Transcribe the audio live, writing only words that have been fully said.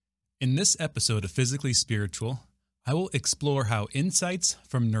In this episode of Physically Spiritual, I will explore how insights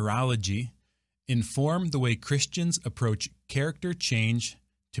from neurology inform the way Christians approach character change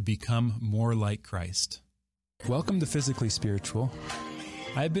to become more like Christ. Welcome to Physically Spiritual.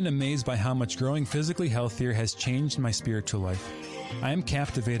 I've been amazed by how much growing physically healthier has changed my spiritual life. I am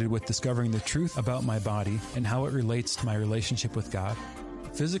captivated with discovering the truth about my body and how it relates to my relationship with God.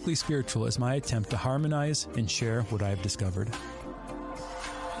 Physically Spiritual is my attempt to harmonize and share what I have discovered.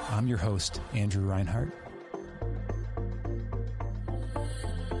 I'm your host, Andrew Reinhardt.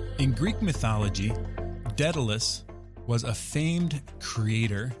 In Greek mythology, Daedalus was a famed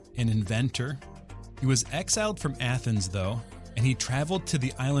creator and inventor. He was exiled from Athens, though, and he traveled to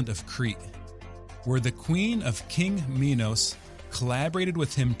the island of Crete, where the queen of King Minos collaborated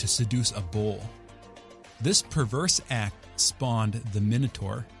with him to seduce a bull. This perverse act spawned the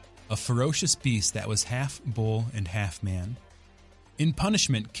Minotaur, a ferocious beast that was half bull and half man. In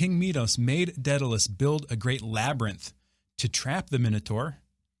punishment, King Minos made Daedalus build a great labyrinth to trap the Minotaur.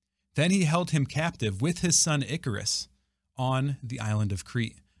 Then he held him captive with his son Icarus on the island of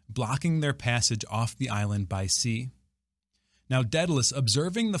Crete, blocking their passage off the island by sea. Now Daedalus,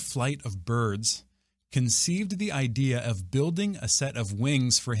 observing the flight of birds, conceived the idea of building a set of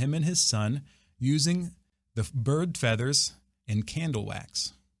wings for him and his son using the bird feathers and candle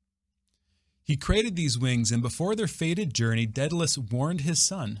wax. He created these wings, and before their fated journey, Daedalus warned his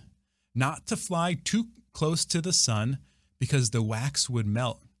son not to fly too close to the sun because the wax would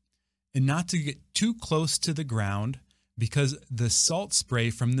melt, and not to get too close to the ground because the salt spray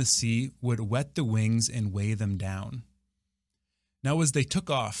from the sea would wet the wings and weigh them down. Now, as they took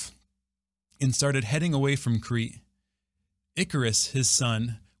off and started heading away from Crete, Icarus, his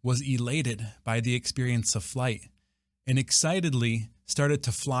son, was elated by the experience of flight and excitedly started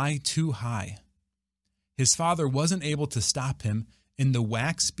to fly too high. His father wasn't able to stop him, and the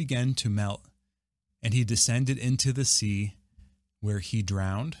wax began to melt, and he descended into the sea where he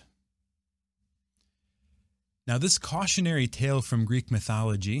drowned. Now, this cautionary tale from Greek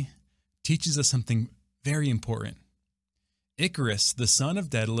mythology teaches us something very important. Icarus, the son of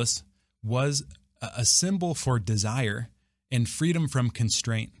Daedalus, was a symbol for desire and freedom from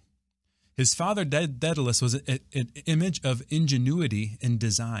constraint. His father, Daedalus, was an image of ingenuity and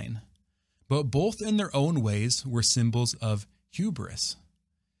design, but both in their own ways were symbols of hubris.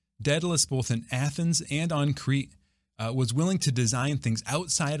 Daedalus, both in Athens and on Crete, was willing to design things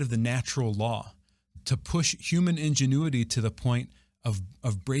outside of the natural law, to push human ingenuity to the point of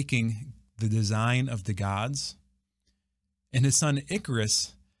breaking the design of the gods. And his son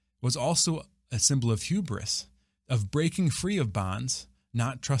Icarus was also a symbol of hubris, of breaking free of bonds,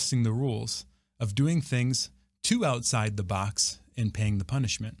 not trusting the rules, of doing things too outside the box and paying the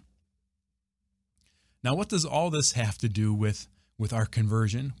punishment. Now, what does all this have to do with our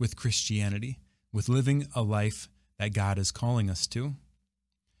conversion, with Christianity, with living a life that God is calling us to?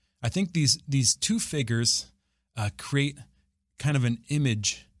 I think these two figures create kind of an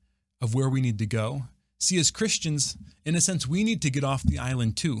image of where we need to go. See, as Christians, in a sense, we need to get off the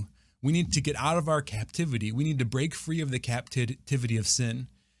island too. We need to get out of our captivity. We need to break free of the captivity of sin,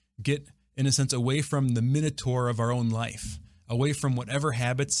 get, in a sense, away from the minotaur of our own life, away from whatever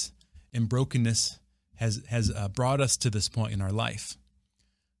habits and brokenness has brought us to this point in our life.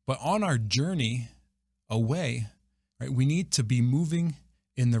 But on our journey away, right, we need to be moving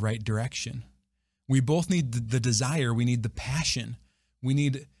in the right direction. We both need the desire. We need the passion. We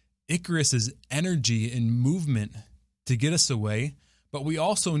need Icarus's energy and movement to get us away, but we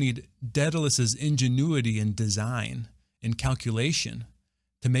also need Daedalus's ingenuity and design and calculation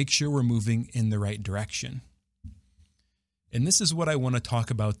to make sure we're moving in the right direction. And this is what I want to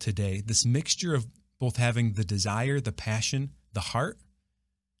talk about today, this mixture of both having the desire, the passion, the heart,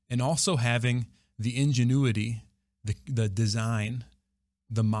 and also having the ingenuity, the design,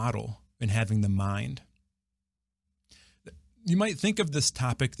 the model, and having the mind. You might think of this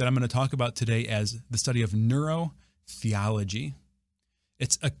topic that I'm going to talk about today as the study of neurotheology.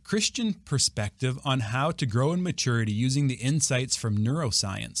 It's a Christian perspective on how to grow in maturity using the insights from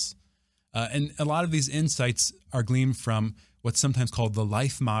neuroscience. And a lot of these insights are gleaned from what's sometimes called the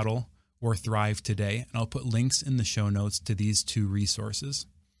Life Model or Thrive Today. And I'll put links in the show notes to these two resources.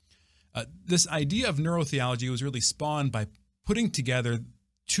 This idea of neurotheology was really spawned by putting together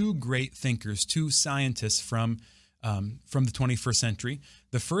two great thinkers, two scientists from the 21st century.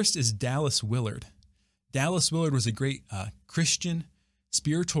 The first is Dallas Willard. Dallas Willard was a great Christian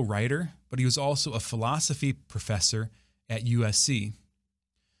spiritual writer, but he was also a philosophy professor at USC.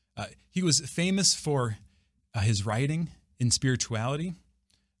 He was famous for his writing in spirituality,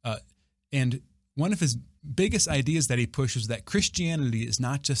 and one of his biggest ideas that he pushes that Christianity is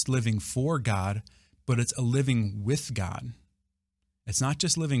not just living for God, but it's a living with God. It's not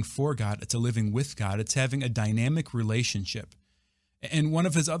just living for God, it's a living with God. It's having a dynamic relationship. And one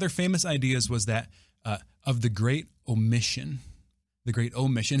of his other famous ideas was that of the great omission. The great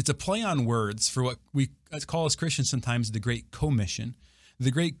omission. It's a play on words for what we call as Christians sometimes the great commission.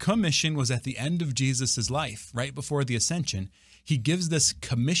 The great commission was at the end of Jesus' life, right before the ascension. He gives this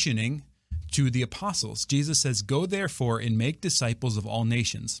commissioning to the apostles. Jesus says, "Go therefore and make disciples of all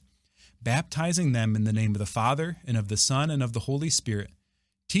nations, baptizing them in the name of the Father and of the Son and of the Holy Spirit,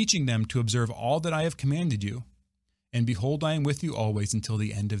 teaching them to observe all that I have commanded you. And behold, I am with you always until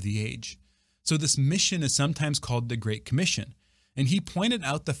the end of the age." So this mission is sometimes called the Great Commission. And he pointed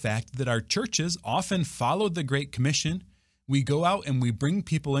out the fact that our churches often follow the Great Commission. We go out and we bring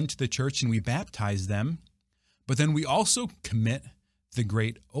people into the church and we baptize them, but then we also commit the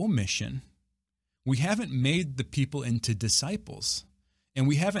Great Omission. We haven't made the people into disciples, and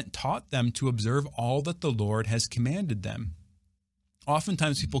we haven't taught them to observe all that the Lord has commanded them.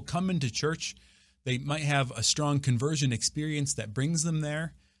 Oftentimes people come into church, they might have a strong conversion experience that brings them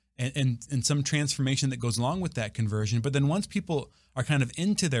there, and some transformation that goes along with that conversion. But then once people are kind of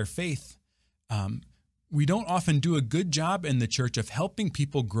into their faith, we don't often do a good job in the church of helping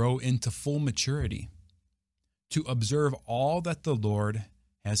people grow into full maturity, to observe all that the Lord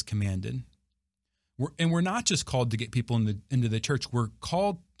has commanded. We're not just called to get people into the church. We're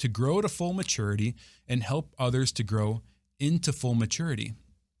called to grow to full maturity and help others to grow into full maturity.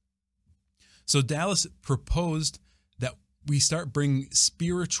 So Dallas proposed that we start bringing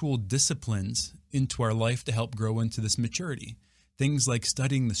spiritual disciplines into our life to help grow into this maturity. Things like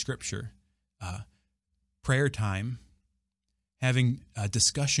studying the scripture, prayer time, having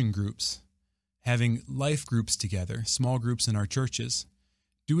discussion groups, having life groups together, small groups in our churches,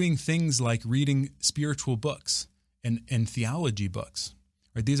 doing things like reading spiritual books and theology books.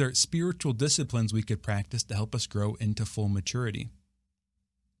 Right? These are spiritual disciplines we could practice to help us grow into full maturity.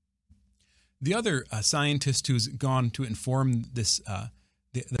 The other scientist who's gone to inform this,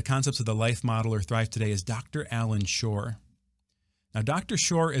 the concepts of the life model or Thrive Today is Dr. Alan Shore. Now, Dr.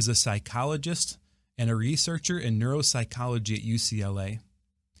 Shore is a psychologist and a researcher in neuropsychology at UCLA.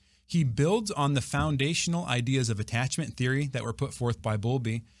 He builds on the foundational ideas of attachment theory that were put forth by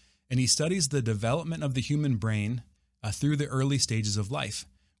Bowlby, and he studies the development of the human brain through the early stages of life,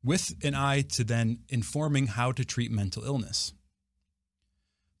 with an eye to then informing how to treat mental illness.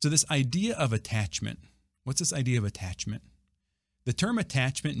 So this idea of attachment, what's this idea of attachment? The term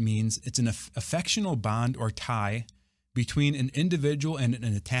attachment means it's an affectional bond or tie between an individual and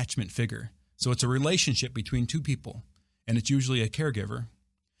an attachment figure. So it's a relationship between two people, and it's usually a caregiver.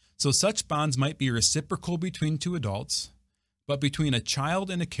 So such bonds might be reciprocal between two adults, but between a child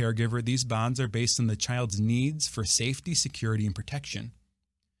and a caregiver, these bonds are based on the child's needs for safety, security, and protection,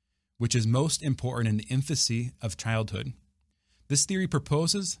 which is most important in the infancy of childhood. This theory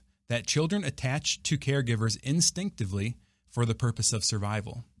proposes that children attach to caregivers instinctively for the purpose of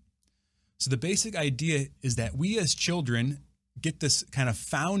survival. So the basic idea is that we as children get this kind of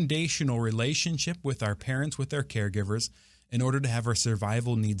foundational relationship with our parents, with our caregivers, in order to have our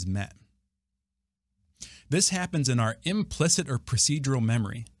survival needs met. This happens in our implicit or procedural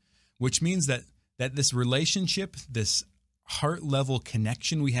memory, which means that this relationship, this heart-level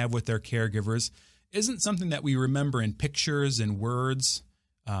connection we have with our caregivers, isn't something that we remember in pictures and words.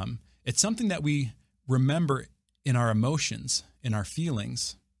 It's something that we remember in our emotions, in our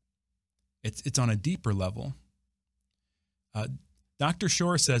feelings. It's on a deeper level. Dr.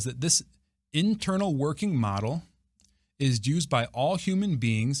 Shore says that this internal working model is used by all human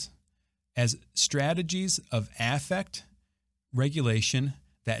beings as strategies of affect regulation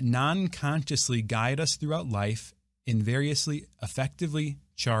that non-consciously guide us throughout life in variously effectively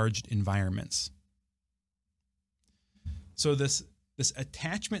charged environments. So this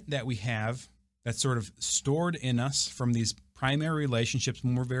attachment that we have that's sort of stored in us from these primary relationships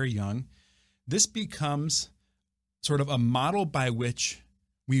when we're very young, this becomes sort of a model by which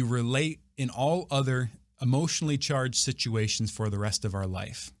we relate in all other emotionally charged situations for the rest of our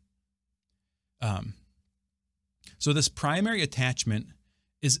life. So this primary attachment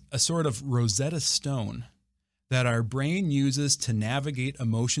is a sort of Rosetta Stone that our brain uses to navigate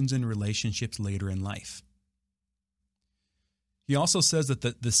emotions and relationships later in life. He also says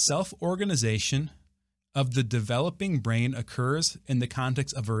that the self-organization of the developing brain occurs in the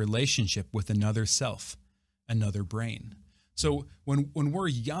context of a relationship with another self, another brain. So when we're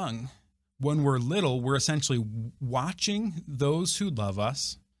young, when we're little, we're essentially watching those who love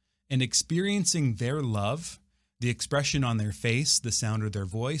us and experiencing their love, the expression on their face, the sound of their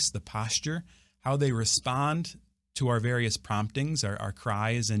voice, the posture, how they respond to our various promptings, our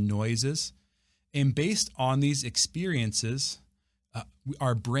cries and noises. And based on these experiences,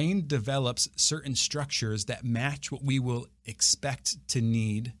 our brain develops certain structures that match what we will expect to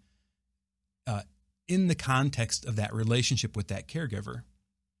need in the context of that relationship with that caregiver.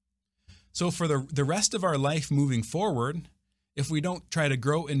 So for the rest of our life moving forward, if we don't try to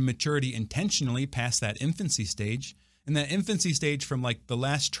grow in maturity intentionally past that infancy stage, and that infancy stage from like the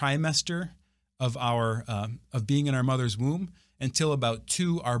last trimester of our of being in our mother's womb until about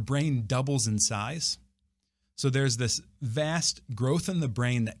 2, our brain doubles in size. So there's this vast growth in the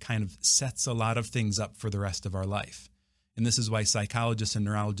brain that kind of sets a lot of things up for the rest of our life. And this is why psychologists and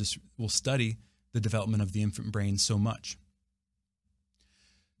neurologists will study the development of the infant brain so much.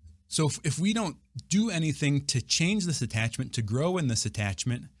 So if we don't do anything to change this attachment, to grow in this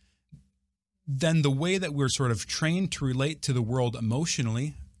attachment, then the way that we're sort of trained to relate to the world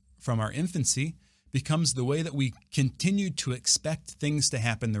emotionally from our infancy becomes the way that we continue to expect things to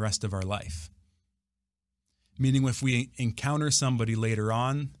happen the rest of our life. Meaning if we encounter somebody later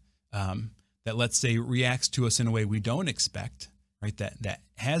on that, let's say, reacts to us in a way we don't expect, right, that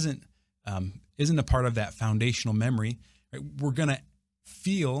isn't a part of that foundational memory, right, we're going to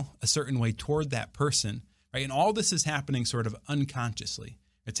feel a certain way toward that person, right? And all this is happening sort of unconsciously.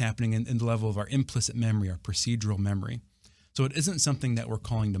 It's happening in the level of our implicit memory, our procedural memory. So it isn't something that we're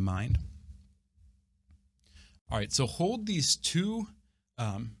calling to mind. All right, so hold these two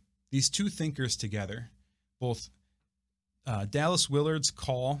thinkers together, both Dallas Willard's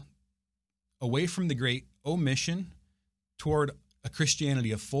call away from the great omission toward a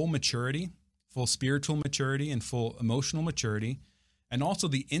Christianity of full maturity, full spiritual maturity, and full emotional maturity, and also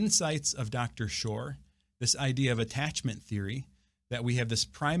the insights of Dr. Shore, this idea of attachment theory, that we have this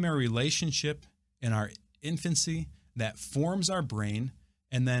primary relationship in our infancy that forms our brain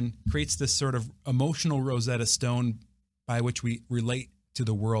and then creates this sort of emotional Rosetta Stone by which we relate to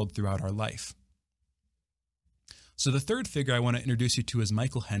the world throughout our life. So the third figure I want to introduce you to is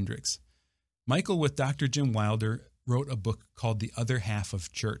Michael Hendricks. Michael, with Dr. Jim Wilder, wrote a book called The Other Half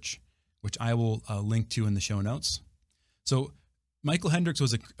of Church, which I will link to in the show notes. So Michael Hendricks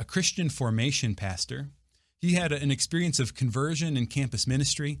was a Christian formation pastor. He had an experience of conversion and campus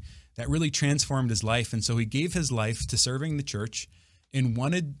ministry that really transformed his life. And so he gave his life to serving the church and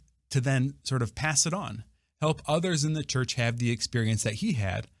wanted to then sort of pass it on, help others in the church have the experience that he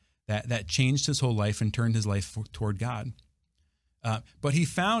had that changed his whole life and turned his life toward God. But he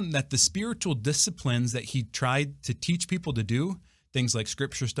found that the spiritual disciplines that he tried to teach people to do, things like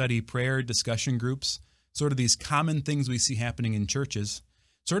scripture study, prayer, discussion groups, sort of these common things we see happening in churches,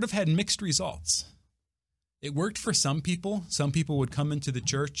 sort of had mixed results. It worked for some people. Some people would come into the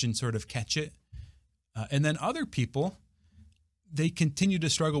church and sort of catch it. And then other people, they continue to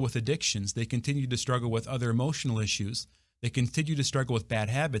struggle with addictions. They continue to struggle with other emotional issues. They continue to struggle with bad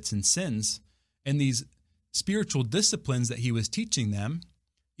habits and sins. And these spiritual disciplines that he was teaching them,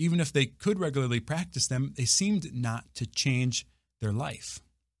 even if they could regularly practice them, they seemed not to change their life.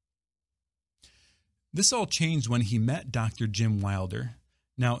 This all changed when he met Dr. Jim Wilder.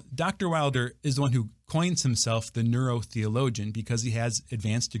 Now, Dr. Wilder is the one who coins himself the neurotheologian because he has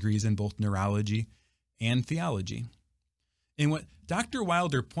advanced degrees in both neurology and theology. And what Dr.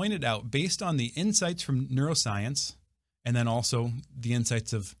 Wilder pointed out, based on the insights from neuroscience, and then also the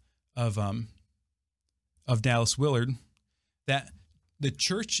insights of Dallas Willard, that the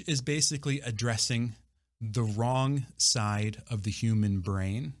church is basically addressing the wrong side of the human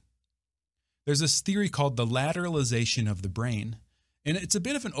brain. There's this theory called the lateralization of the brain, and it's a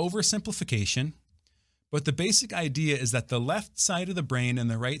bit of an oversimplification, but the basic idea is that the left side of the brain and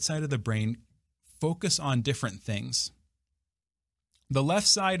the right side of the brain focus on different things. The left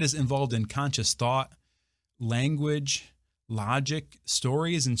side is involved in conscious thought, language, logic,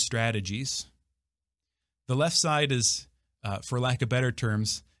 stories, and strategies. The left side is, for lack of better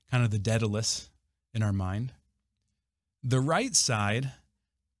terms, kind of the Daedalus in our mind. The right side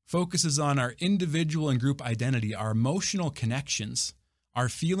focuses on our individual and group identity, our emotional connections, our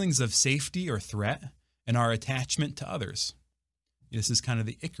feelings of safety or threat, and our attachment to others. This is kind of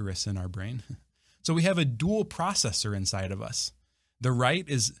the Icarus in our brain. So we have a dual processor inside of us. The right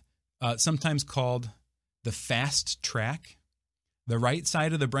is sometimes called the fast track. The right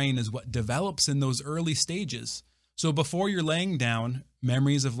side of the brain is what develops in those early stages. So before you're laying down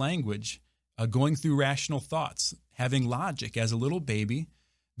memories of language, going through rational thoughts, having logic as a little baby,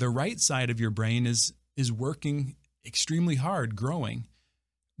 the right side of your brain is working extremely hard, growing.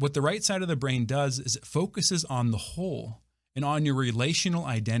 What the right side of the brain does is it focuses on the whole and on your relational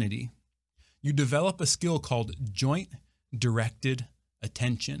identity. You develop a skill called joint directed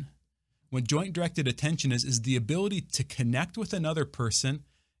attention, what joint directed attention is the ability to connect with another person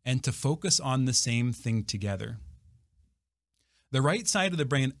and to focus on the same thing together. The right side of the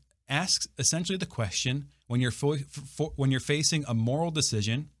brain asks essentially the question when you're facing a moral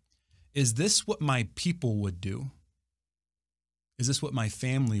decision, is this what my people would do? Is this what my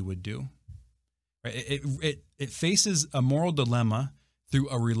family would do? Right? It faces a moral dilemma through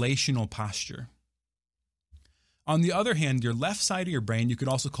a relational posture. On the other hand, your left side of your brain, you could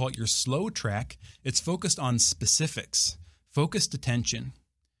also call it your slow track. It's focused on specifics, focused attention.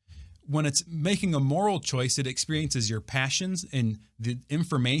 When it's making a moral choice, it experiences your passions and the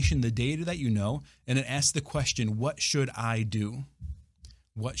information, the data that you know, and it asks the question, what should I do?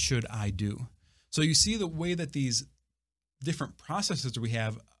 What should I do? So you see the way that these different processes we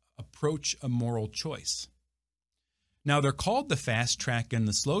have approach a moral choice. Now, they're called the fast track and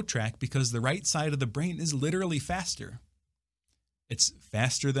the slow track because the right side of the brain is literally faster. It's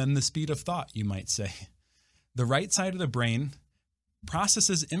faster than the speed of thought, you might say. The right side of the brain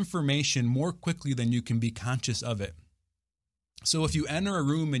processes information more quickly than you can be conscious of it. So if you enter a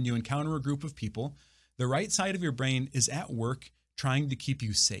room and you encounter a group of people, the right side of your brain is at work trying to keep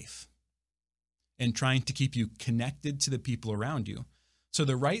you safe and trying to keep you connected to the people around you. So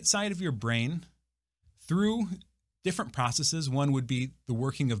the right side of your brain, through different processes, one would be the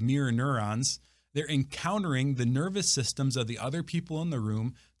working of mirror neurons, they're encountering the nervous systems of the other people in the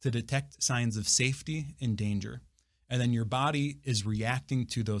room to detect signs of safety and danger. And then your body is reacting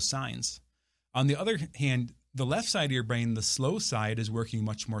to those signs. On the other hand, the left side of your brain, the slow side, is working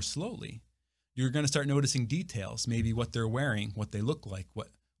much more slowly. You're going to start noticing details, maybe what they're wearing, what they look like, what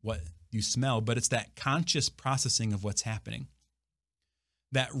you smell, but it's that conscious processing of what's happening.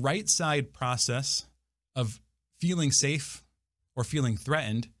 That right side process of feeling safe or feeling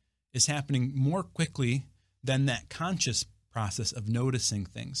threatened is happening more quickly than that conscious process of noticing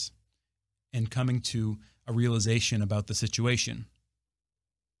things and coming to a realization about the situation.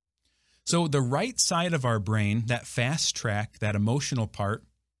 So the right side of our brain, that fast track, that emotional part,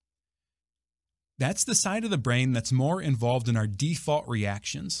 that's the side of the brain that's more involved in our default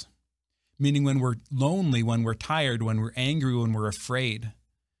reactions, meaning when we're lonely, when we're tired, when we're angry, when we're afraid,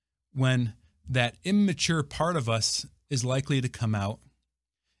 when that immature part of us is likely to come out.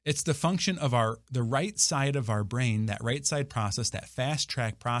 It's the function of the right side of our brain, that right side process, that fast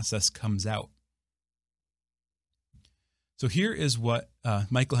track process comes out. So here is what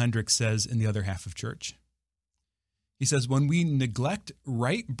Michael Hendricks says in The Other Half of Church. He says, when we neglect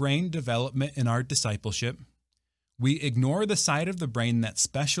right brain development in our discipleship, we ignore the side of the brain that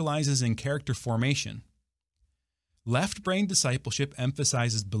specializes in character formation. Left brain discipleship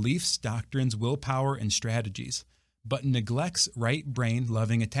emphasizes beliefs, doctrines, willpower, and strategies, but neglects right brain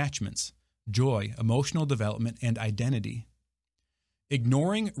loving attachments, joy, emotional development, and identity.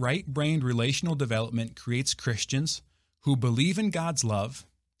 Ignoring right brain relational development creates Christians who believe in God's love,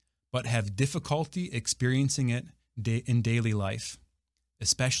 but have difficulty experiencing it in daily life,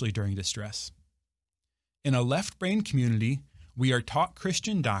 especially during distress. In a left brain community, we are taught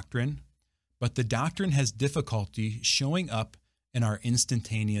Christian doctrine, but the doctrine has difficulty showing up in our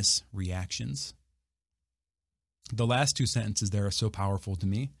instantaneous reactions. The last two sentences there are so powerful to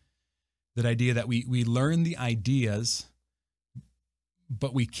me. That idea that we learn the ideas,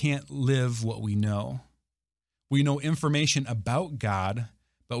 but we can't live what we know. We know information about God,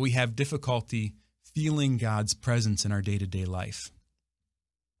 but we have difficulty feeling God's presence in our day-to-day life.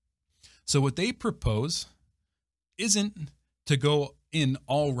 So what they propose isn't to go in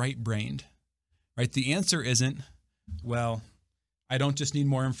all right-brained, right? The answer isn't, well, I don't just need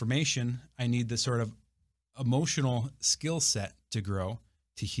more information. I need this sort of emotional skill set to grow,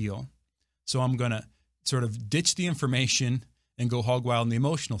 to heal. So I'm going to sort of ditch the information and go hog wild on the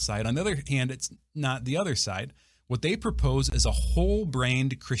emotional side. On the other hand, it's not the other side. What they propose is a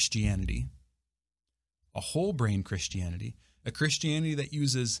whole-brained Christianity. A whole-brain Christianity. A Christianity that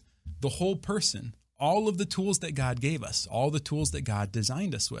uses the whole person, all of the tools that God gave us, all the tools that God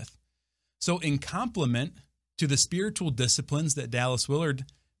designed us with. So in complement to the spiritual disciplines that Dallas Willard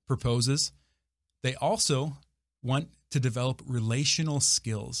proposes, they also want to develop relational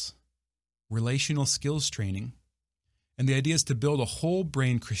skills training. And the idea is to build a whole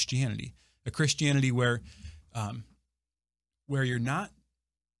brain Christianity, a Christianity where you're not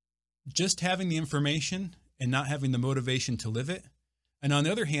just having the information and not having the motivation to live it. And on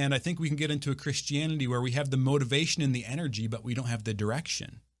the other hand, I think we can get into a Christianity where we have the motivation and the energy, but we don't have the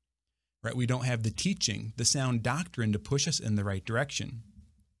direction, right? We don't have the teaching, the sound doctrine to push us in the right direction.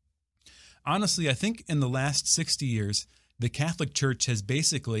 Honestly, I think in the last 60 years, the Catholic Church has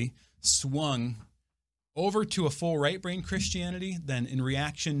basically swung over to a full right brain Christianity, then in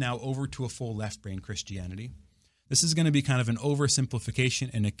reaction now over to a full left brain Christianity. This is going to be kind of an oversimplification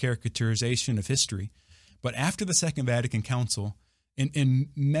and a caricaturization of history. But after the Second Vatican Council, in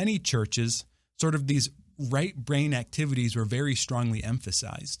many churches, sort of these right brain activities were very strongly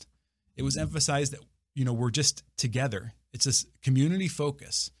emphasized. It was emphasized that, we're just together. It's this community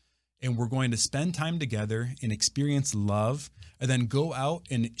focus, and we're going to spend time together and experience love, and then go out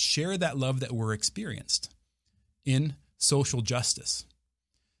and share that love that we're experienced in social justice.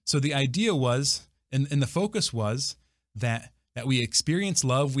 So the idea was, and the focus was that we experience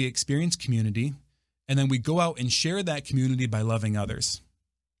love, we experience community, and then we go out and share that community by loving others.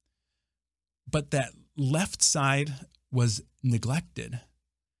 But that left side was neglected.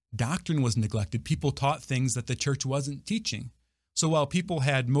 Doctrine was neglected. People taught things that the church wasn't teaching. So while people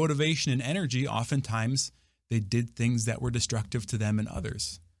had motivation and energy, oftentimes they did things that were destructive to them and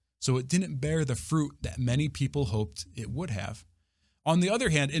others. So it didn't bear the fruit that many people hoped it would have. On the other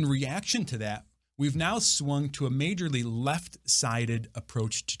hand, in reaction to that, we've now swung to a majorly left-sided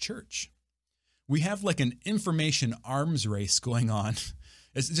approach to church. We have like an information arms race going on.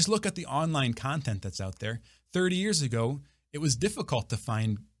 Just look at the online content that's out there. 30 years ago, it was difficult to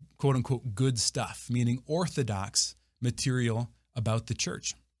find quote unquote good stuff, meaning orthodox material about the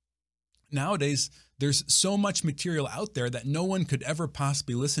church. Nowadays, there's so much material out there that no one could ever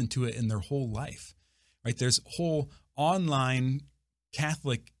possibly listen to it in their whole life, right? There's whole online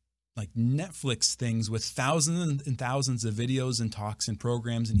Catholic like Netflix things with thousands and thousands of videos and talks and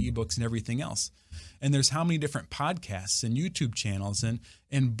programs and ebooks and everything else. And there's how many different podcasts and YouTube channels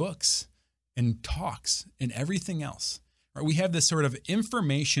and books and talks and everything else. Right? We have this sort of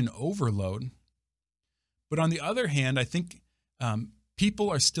information overload. But on the other hand, I think people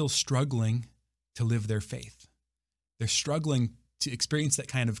are still struggling to live their faith. They're struggling to experience that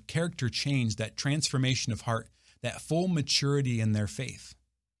kind of character change, that transformation of heart, that full maturity in their faith.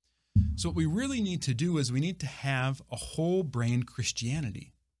 So what we really need to do is we need to have a whole brain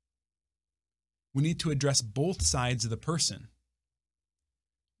Christianity. We need to address both sides of the person.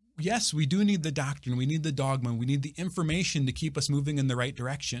 Yes, we do need the doctrine, we need the dogma, we need the information to keep us moving in the right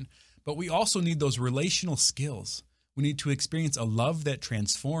direction, but we also need those relational skills. We need to experience a love that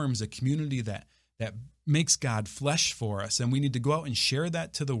transforms, a community that makes God flesh for us, and we need to go out and share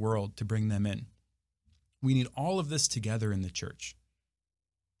that to the world to bring them in. We need all of this together in the church.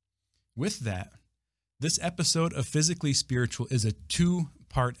 With that, this episode of Physically Spiritual is a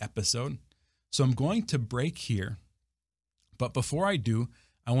 2-part episode, so I'm going to break here. But before I do,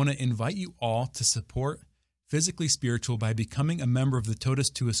 I want to invite you all to support Physically Spiritual by becoming a member of the Totus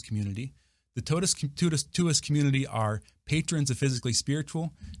Tuus community. The Totus Tuus community are patrons of Physically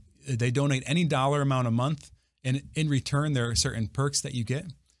Spiritual. They donate any dollar amount a month, and in return, there are certain perks that you get.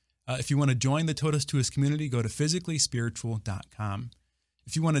 If you want to join the Totus Tuus community, go to physicallyspiritual.com.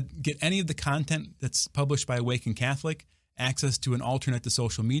 If you want to get any of the content that's published by Awaken Catholic, access to an alternate to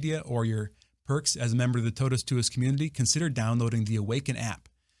social media, or your perks as a member of the Totus Tuus community, consider downloading the Awaken app.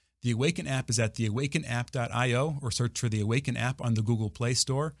 The Awaken app is at theawakenapp.io, or search for the Awaken app on the Google Play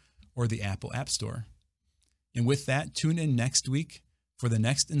Store or the Apple App Store. And with that, tune in next week for the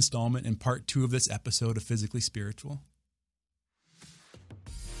next installment in part 2 of this episode of Physically Spiritual.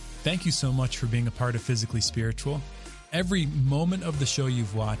 Thank you so much for being a part of Physically Spiritual. Every moment of the show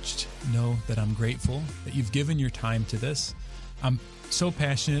you've watched, know that I'm grateful that you've given your time to this. I'm so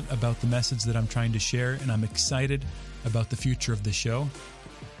passionate about the message that I'm trying to share, and I'm excited about the future of the show.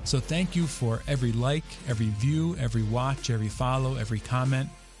 So thank you for every like, every view, every watch, every follow, every comment,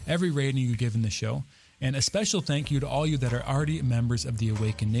 every rating you give in the show. And a special thank you to all you that are already members of the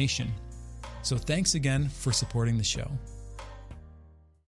Awaken Nation. So thanks again for supporting the show.